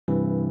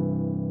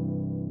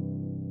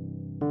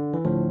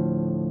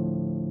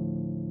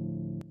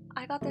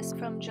got this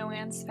from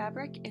Joann's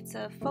Fabric. It's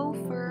a faux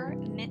fur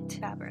knit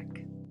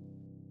fabric.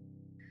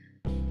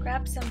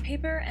 Grab some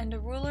paper and a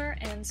ruler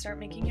and start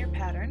making your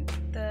pattern.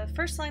 The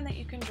first line that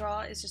you can draw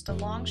is just a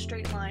long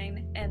straight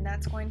line, and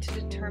that's going to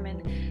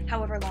determine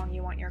however long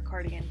you want your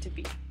cardigan to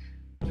be.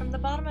 From the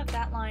bottom of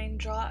that line,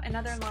 draw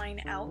another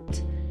line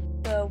out.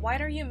 The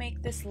wider you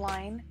make this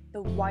line,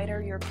 the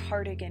wider your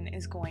cardigan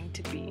is going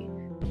to be.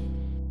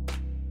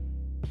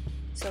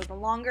 So the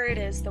longer it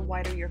is, the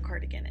wider your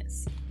cardigan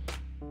is.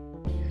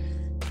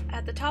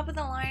 At the top of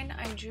the line,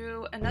 I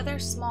drew another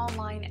small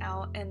line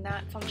out, and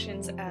that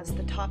functions as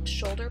the top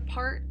shoulder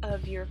part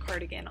of your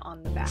cardigan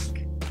on the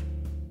back.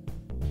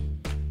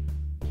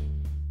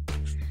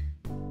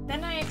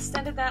 Then I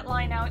extended that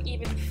line out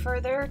even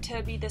further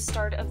to be the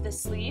start of the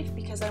sleeve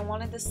because I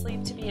wanted the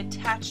sleeve to be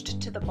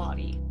attached to the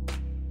body.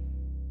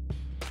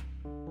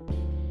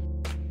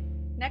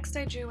 Next,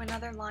 I drew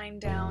another line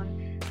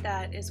down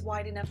that is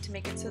wide enough to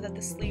make it so that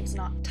the sleeve's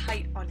not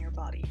tight on your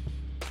body.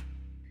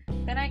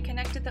 Then I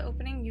connected the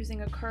opening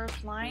using a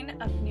curved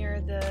line up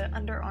near the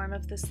underarm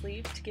of the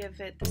sleeve to give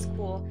it this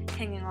cool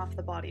hanging off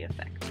the body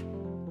effect.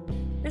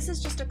 This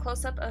is just a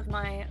close-up of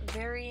my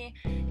very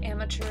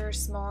amateur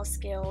small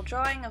scale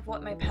drawing of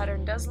what my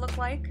pattern does look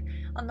like.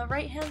 On the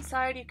right hand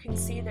side you can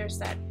see there's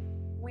that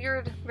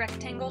weird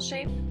rectangle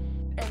shape,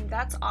 and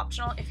that's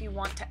optional if you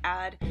want to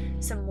add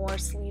some more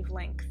sleeve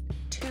length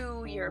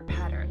to your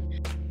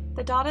pattern.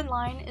 The dotted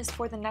line is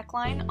for the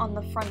neckline on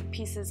the front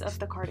pieces of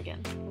the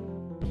cardigan.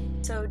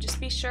 So just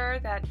be sure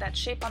that that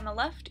shape on the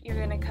left, you're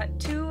going to cut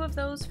 2 of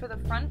those for the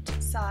front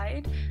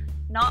side,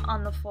 not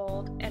on the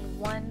fold, and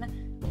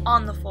 1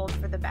 on the fold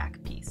for the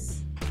back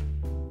piece.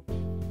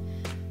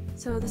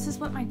 So this is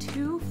what my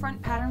 2 front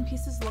pattern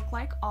pieces look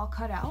like all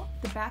cut out.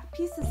 The back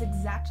piece is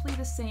exactly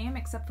the same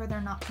except for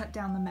they're not cut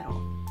down the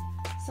middle.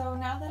 So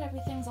now that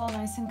everything's all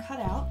nice and cut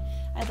out,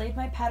 I laid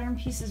my pattern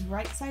pieces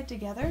right side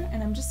together,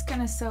 and I'm just going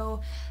to sew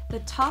the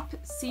top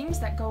seams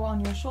that go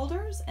on your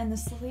shoulders and the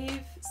sleeve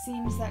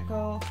seams that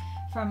go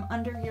from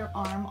under your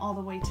arm all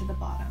the way to the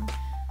bottom.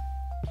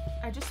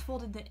 I just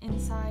folded the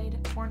inside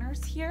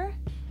corners here.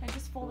 I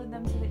just folded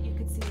them so that you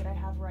could see that I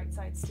have right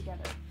sides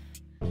together.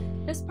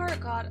 This part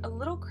got a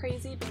little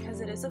crazy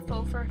because it is a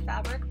faux fur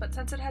fabric, but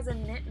since it has a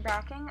knit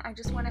backing, I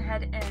just went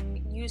ahead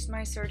and used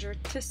my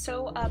serger to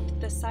sew up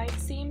the side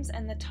seams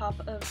and the top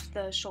of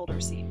the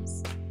shoulder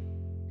seams.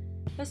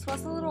 This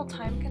was a little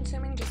time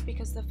consuming just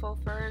because the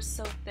faux fur is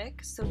so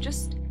thick, so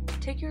just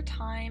take your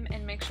time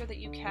and make sure that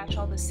you catch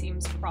all the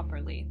seams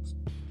properly.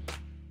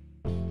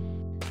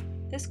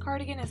 This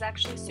cardigan is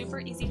actually super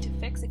easy to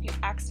fix if you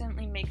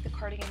accidentally make the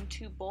cardigan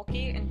too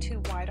bulky and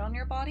too wide on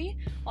your body.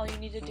 All you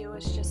need to do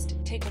is just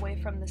take away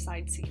from the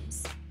side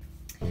seams.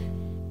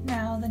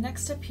 Now the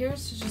next step here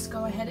is to just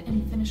go ahead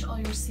and finish all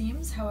your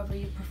seams however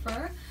you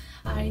prefer.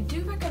 I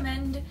do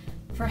recommend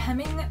for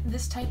hemming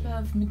this type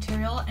of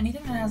material,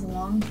 anything that has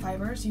long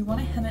fibers, you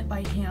want to hem it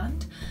by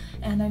hand.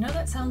 And I know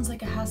that sounds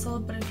like a hassle,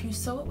 but if you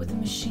sew it with a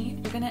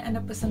machine, you're going to end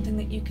up with something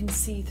that you can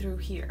see through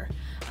here.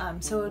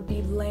 So it would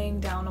be laying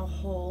down a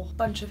whole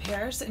bunch of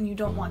hairs, and you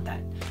don't want that.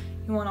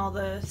 You want all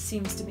the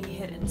seams to be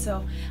hidden.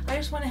 So I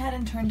just went ahead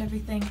and turned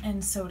everything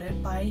and sewed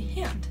it by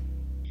hand.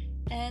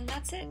 And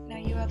that's it. Now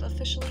you have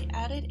officially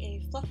added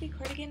a fluffy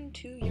cardigan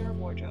to your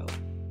wardrobe.